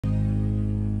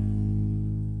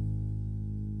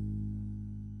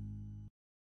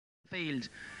Field.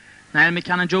 Niall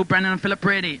McCann, Joe Brennan and Philip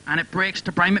Brady, and it breaks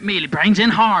to Brian McMeely. Brian's in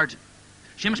hard.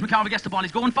 Seamus McCarville gets the ball.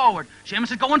 He's going forward. Seamus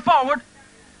is going forward.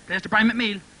 Plays to Brian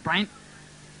McMeely. Brian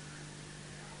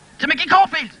to Mickey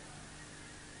Caulfield.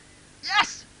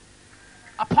 Yes!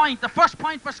 A point. The first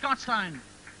point for Scotstown.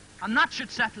 And that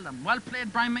should settle them. Well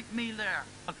played, Brian McMeely there.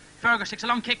 Fergus takes a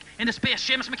long kick into space.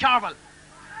 Seamus McCarville.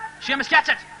 Seamus gets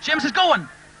it. Seamus is going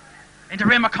into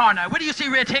Ray McCarr now. Where do you see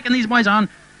Ray taking these boys on?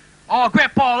 Oh,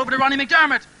 great ball over to Ronnie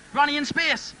McDermott. Ronnie in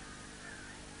space.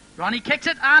 Ronnie kicks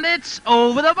it and it's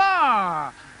over the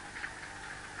bar.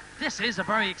 This is a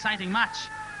very exciting match.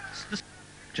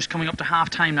 Just coming up to half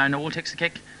time now. Noel takes the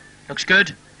kick. Looks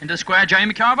good. Into the square. Jerry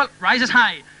McCarville rises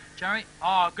high. Jerry.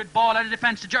 Oh, good ball out of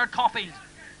defence to Jared Caulfield.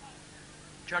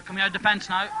 Jared coming out of defence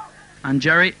now. And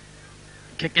Jerry.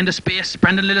 Kick into space.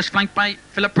 Brendan Lillis flanked by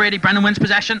Philip Brady. Brendan wins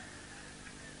possession.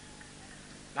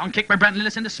 Long kick by Brendan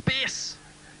Lillis into space.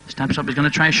 Steps up, he's going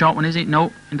to try a short one, is he?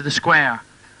 No, into the square.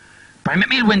 Brian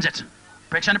McMeely wins it.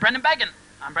 Breaks down to Brendan Beggan.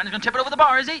 And Brendan's going to tip it over the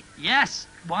bar, is he? Yes,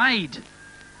 wide.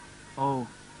 Oh.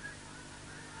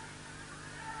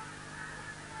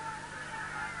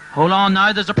 Hold on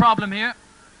now, there's a problem here.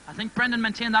 I think Brendan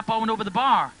maintained that ball went over the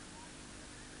bar.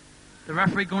 The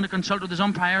referee going to consult with his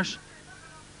umpires.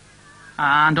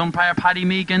 And umpire Paddy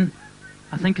Megan,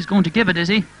 I think, is going to give it, is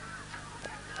he?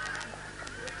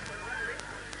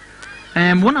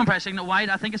 One umpire signal wide.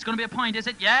 I think it's going to be a point, is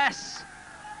it? Yes!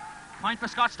 Point for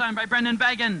Scotstown by Brendan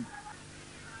Beggan.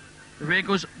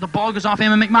 The ball goes off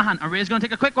Eamon McMahon. And Ray's going to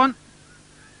take a quick one.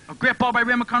 A great ball by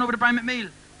Ray McCann over to Brian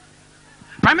McMeely.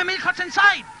 Brian McMeely cuts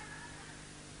inside.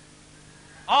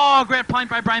 Oh, great point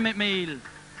by Brian McMeely.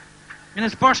 In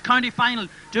his first county final.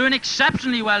 Doing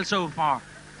exceptionally well so far.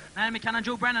 Niall McCann and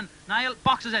Joe Brennan. Niall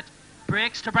boxes it.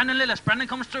 Breaks to Brendan Lillis. Brendan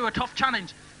comes through. A tough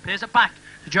challenge. Plays it back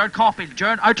to Jared Caulfield.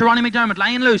 Jared out to Ronnie McDermott,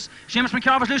 lying loose. Seamus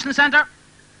McCarville's loose in the centre.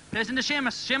 Plays into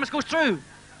Seamus. Seamus goes through.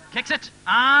 Kicks it.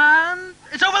 And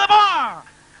it's over the bar.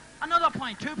 Another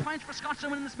point. 2 points for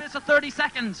Scotstown in the space of 30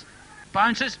 seconds.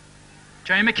 Bounces.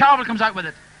 Jerry McCarville comes out with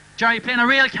it. Jerry playing a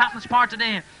real captain's part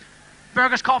today.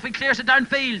 Fergus Caulfield clears it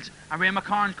downfield. And Ray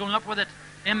McCarn's going up with it.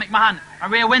 In McMahon.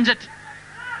 And Ray wins it.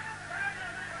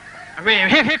 And Ray.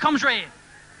 Here comes Ray.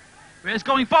 Ray's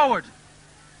going forward.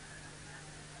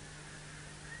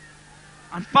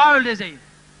 And fouled, is he?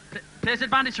 Plays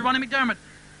advantage to Ronnie McDermott.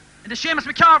 Into Seamus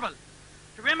McCarville.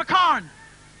 To Ray McCarn.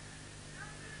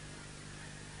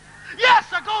 Yes,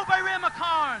 a goal by Ray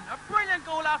McCarn. A brilliant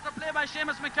goal after play by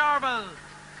Seamus McCarville.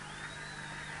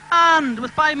 And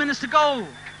with 5 minutes to go,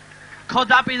 could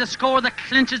that be the score that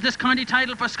clinches this county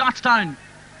title for Scotstown?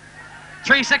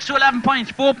 3-6 to 11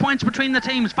 points. 4 points between the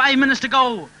teams. 5 minutes to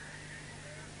go.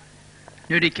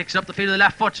 Nudie kicks up the field with the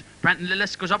left foot. Brendan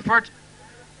Lillis goes up for it.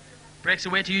 Breaks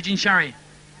away to Eugene Sherry.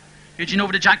 Eugene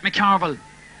over to Jack McCarville.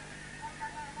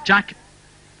 Jack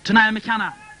to Niall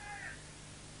McCann.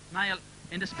 Niall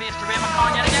into space to Ray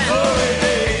McCann yet again. Glory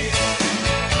days.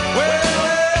 Well, let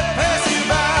pass you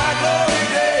by, glory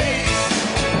days.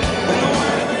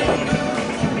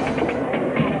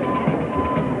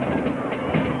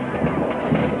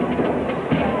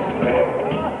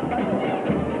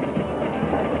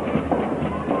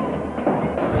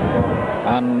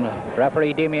 And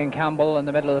referee Damien Campbell in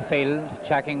the middle of the field,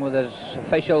 checking with his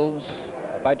officials,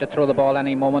 about to throw the ball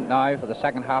any moment now for the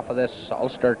second half of this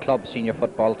Ulster Club Senior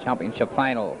Football Championship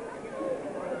final.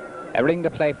 Everything to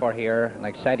play for here, an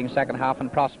exciting second half in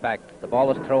prospect. The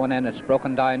ball is thrown in, it's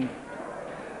broken down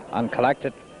and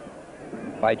collected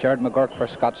by Jared McGurk for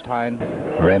Scotstown.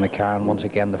 Ray McCarn once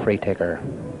again the free taker.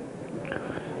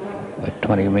 About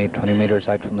 20 metres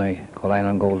out from the goal line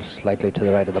and goes slightly to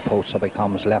the right of the post, so he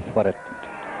comes left-footed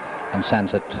and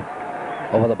sends it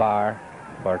over the bar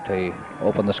for to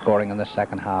open the scoring in the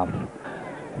second half.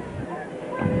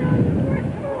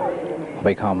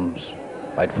 He comes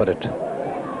right-footed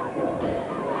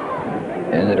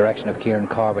in the direction of Kieran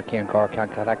Carr, but Kieran Carr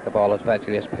can't collect the ball.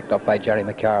 Eventually it's picked up by Jerry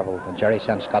McCarville, and Jerry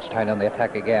sends Scotstown on the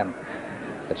attack again.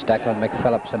 It's Declan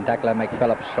McPhillips, and Declan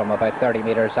McPhillips from about 30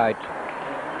 metres out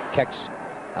kicks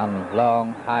and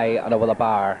long, high and over the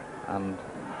bar, and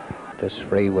this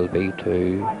free will be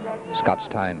to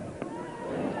Scotstown.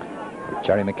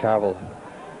 Jerry McCarville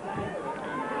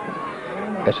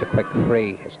gets a quick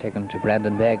free. It's taken to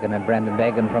Brendan Beggan, and Brendan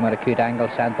Beggan from an acute angle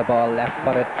sent the ball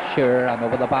left-footed, sure, and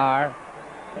over the bar,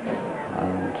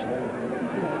 and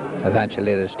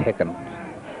eventually it is taken.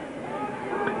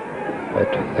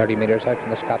 About 30 metres out from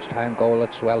the Scotstown goal.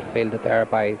 It's well fielded there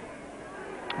by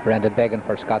Brendan Beggan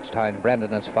for Scotstown.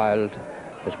 Brendan is fouled.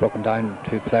 It's broken down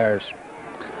 2 players.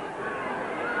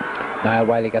 Niall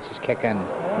Wiley gets his kick in.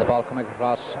 The ball coming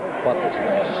across, but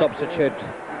substitute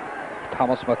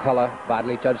Thomas McCullough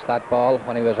badly judged that ball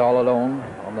when he was all alone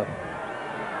on the.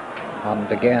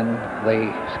 And again,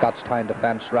 the Scotstown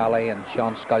defence rally, and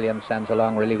Sean Scullion sends a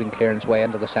long relieving clearance way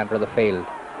into the centre of the field.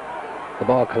 The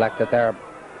ball collected there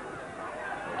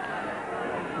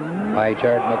by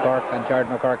Jared McGurk, and Jared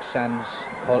McGurk sends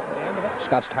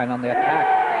Scotstown on the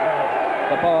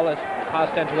attack. The ball is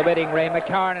passed into the waiting Ray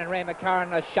McCarn, and Ray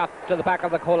McCarn a shot to the back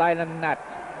of the Coal Island net.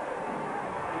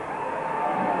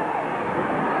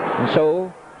 And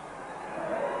so,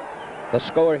 the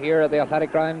score here at the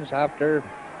Athletic Grounds after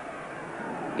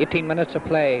 18 minutes of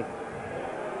play: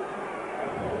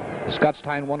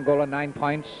 Scotstown 1 goal and 9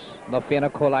 points,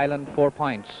 Nufiana Coal Island 4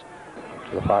 points.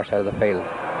 To the far side of the field,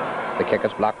 the kick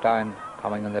is blocked down,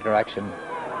 coming in the direction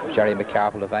of Jerry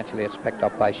McCarville. Eventually it's picked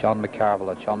up by Sean McCarville,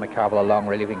 and Sean McCarville a long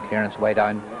relieving clearance way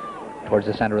down towards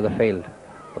the centre of the field.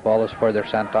 The ball is further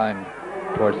sent down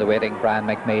towards the waiting Brian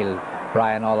McNeil.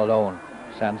 Brian all alone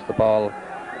sends the ball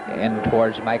in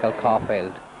towards Michael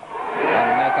Caulfield,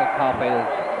 and Michael Caulfield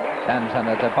sends, and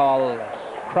the ball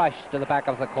crushed to the back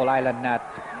of the Coal Island net,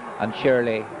 and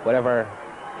surely whatever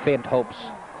faint hopes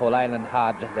Coal Island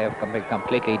had, they have been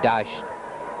completely dashed.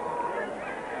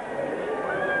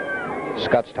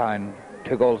 Scotstown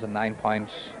 2 goals and 9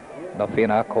 points,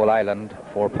 Nufiana Coal Island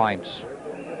 4 points.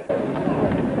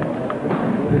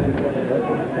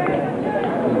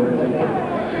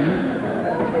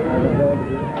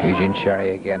 Eugene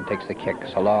Sherry again takes the kick.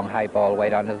 It's a long high ball way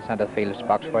down to the centre of the field. It's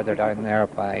boxed further down there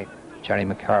by Jerry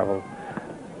McCarville.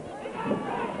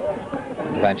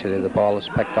 Eventually the ball is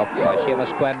picked up by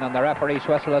Seamus Gwynn, and the referee's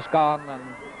whistle is gone, and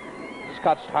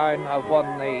Scotstown have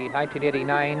won the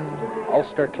 1989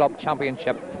 Ulster Club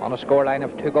Championship on a scoreline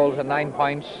of 2 goals and 9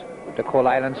 points to Coal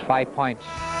Island's 5 points.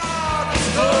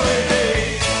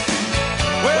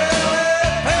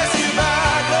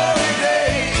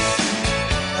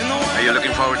 Are you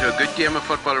looking forward to a good game of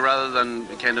football rather than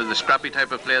kind of the scrappy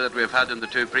type of play that we've had in the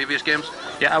 2 previous games?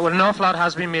 Yeah, well, an awful lot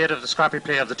has been made of the scrappy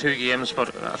play of the 2 games,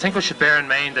 but I think we should bear in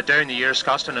mind that during the years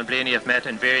Scotstown and Blaney have met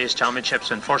in various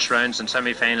championships and first rounds and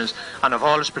semi-finals, and have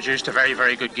always produced a very,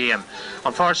 very good game.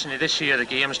 Unfortunately, this year the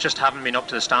games just haven't been up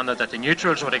to the standard that the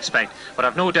neutrals would expect, but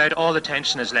I've no doubt all the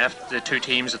tension has left the 2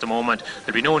 teams at the moment.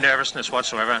 There'll be no nervousness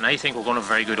whatsoever, and I think we're going to have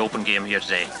a very good open game here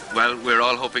today. Well, we're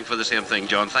all hoping for the same thing,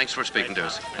 John. Thanks for speaking to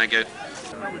us. Thank you.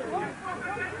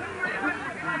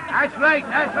 That's right,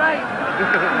 that's right.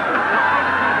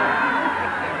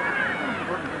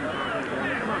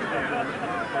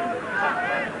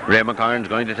 Ray McCarn's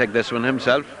going to take this one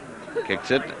himself. Kicks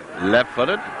it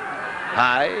left-footed,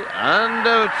 high, and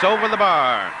it's over the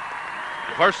bar.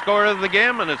 The first score of the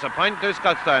game, and it's a point to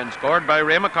Scotstown, scored by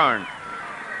Ray McCarn.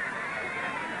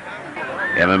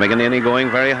 Emma McEnany going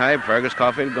very high. Fergus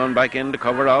Caulfield going back in to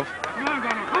cover off.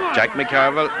 Jack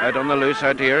McCarville out on the loose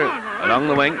out here, along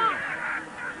the wing.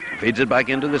 Feeds it back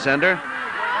into the centre.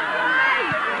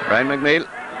 Brian McNeil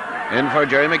in for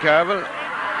Jerry McCarville.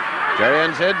 Jerry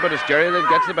inside, but it's Jerry that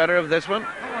gets the better of this one.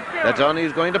 That's on,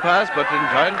 he's going to pass, but in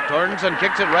time turns and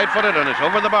kicks it right-footed, and it's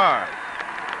over the bar.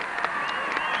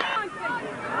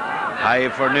 High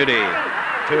for Nudie.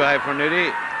 Too high for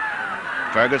Nudie.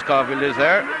 Fergus Caulfield is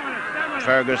there.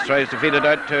 Fergus tries to feed it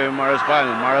out to Morris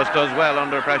Boylan. Morris does well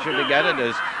under pressure to get it.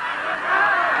 Is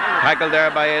tackled there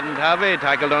by Aidan Tavey.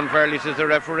 Tackled unfairly, says the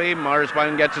referee. Morris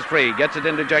Boylan gets it free. Gets it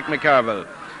into Jack McCarville.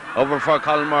 Over for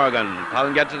Colin Morgan.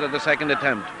 Colin gets it at the second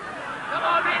attempt.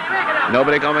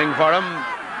 Nobody coming for him.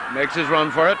 Makes his run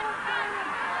for it.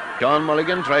 John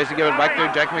Mulligan tries to give it back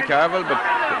to Jack McCarville, but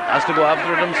has to go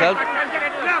after it himself.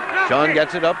 Sean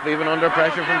gets it up, even under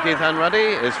pressure from Keith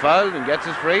Hanratty. Is fouled and gets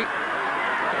it free.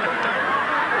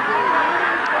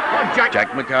 Jack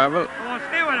McCarville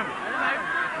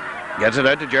gets it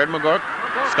out to Jared McGurk.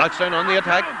 Scotstown on the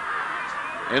attack.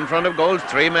 In front of goals,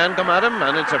 3 men come at him,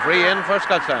 and it's a free in for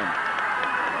Scotstown.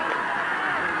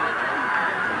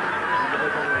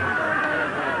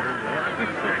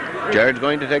 Jared's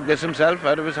going to take this himself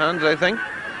out of his hands, I think.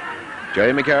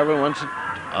 Jerry McCarville wants it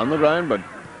on the ground, but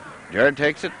Jared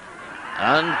takes it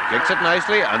and kicks it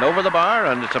nicely and over the bar,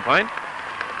 and it's a point.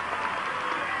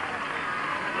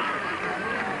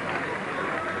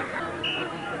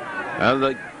 Well,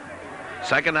 the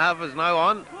second half is now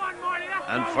on,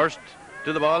 and first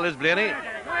to the ball is Blaney.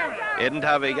 Aidan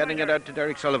Tavey getting it out to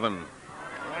Derek Sullivan,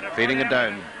 feeding it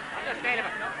down.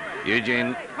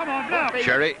 Eugene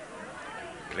Sherry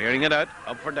clearing it out,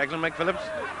 up for Declan McPhillips,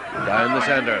 down the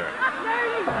centre.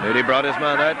 Moody brought his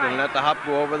man out and let the hop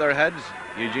go over their heads.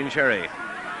 Eugene Sherry,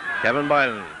 Kevin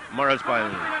Boylan, Morris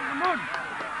Boylan.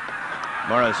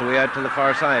 Morris away out to the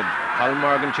far side. Colin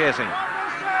Morgan chasing.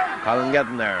 Colin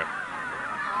getting there.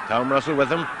 Tom Russell with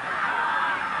him.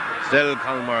 Still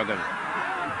Colin Morgan.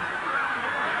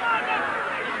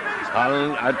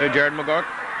 Colin out to Jared McGurk.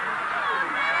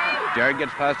 Jared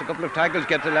gets past a couple of tackles,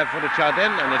 gets a left-footed shot in,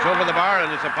 and it's over the bar,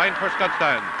 and it's a point for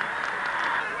Scotstown.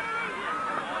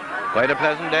 Quite a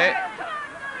pleasant day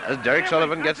as Derek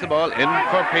Sullivan gets the ball in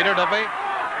for Peter Duffy.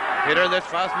 Peter, this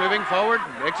fast moving forward,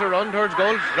 makes a run towards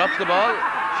goal, drops the ball.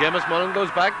 Seamus Mullen goes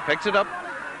back, picks it up,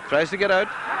 tries to get out,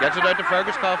 gets it out to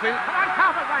Fergus Caulfield.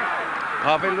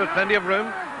 Caulfield with plenty of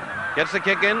room, gets the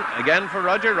kick in, again for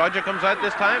Roger. Roger comes out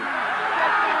this time.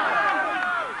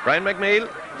 Brian McNeil,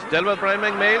 still with Brian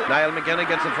McNeil. Niall McKenna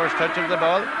gets the first touch of the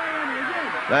ball.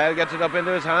 Niall gets it up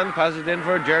into his hand, passes it in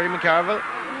for Jerry McCarville.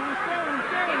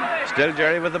 Still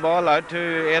Jerry with the ball, out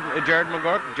to Jared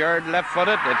McGurk. Jared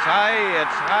left-footed, it's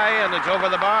high, and it's over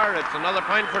the bar. It's another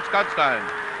point for Scotstown.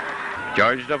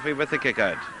 George Duffy with the kick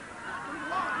out.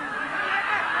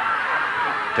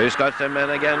 Two Scotstown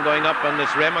men again going up, and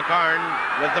it's Ray McCarn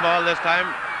with the ball this time.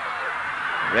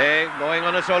 Ray going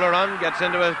on a solo run, gets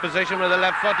into a position with the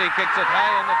left foot. He kicks it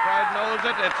high, and the crowd knows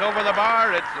it. It's over the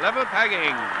bar. It's level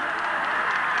pegging.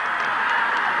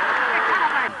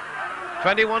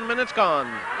 21 minutes gone.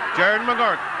 Jared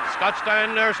McGurk.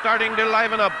 Scotstown are starting to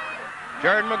liven up.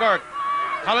 Jared McGurk.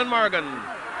 Colin Morgan.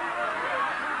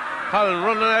 Colin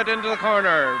running out into the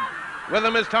corner. With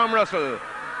him is Tom Russell.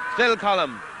 Still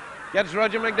Colin. Gets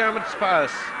Roger McDermott's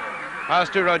pass. Pass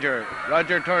to Roger.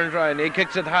 Roger turns round. He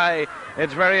kicks it high.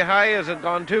 It's very high. Has it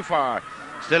gone too far?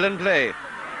 Still in play.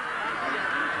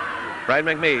 Brian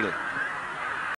McNeil.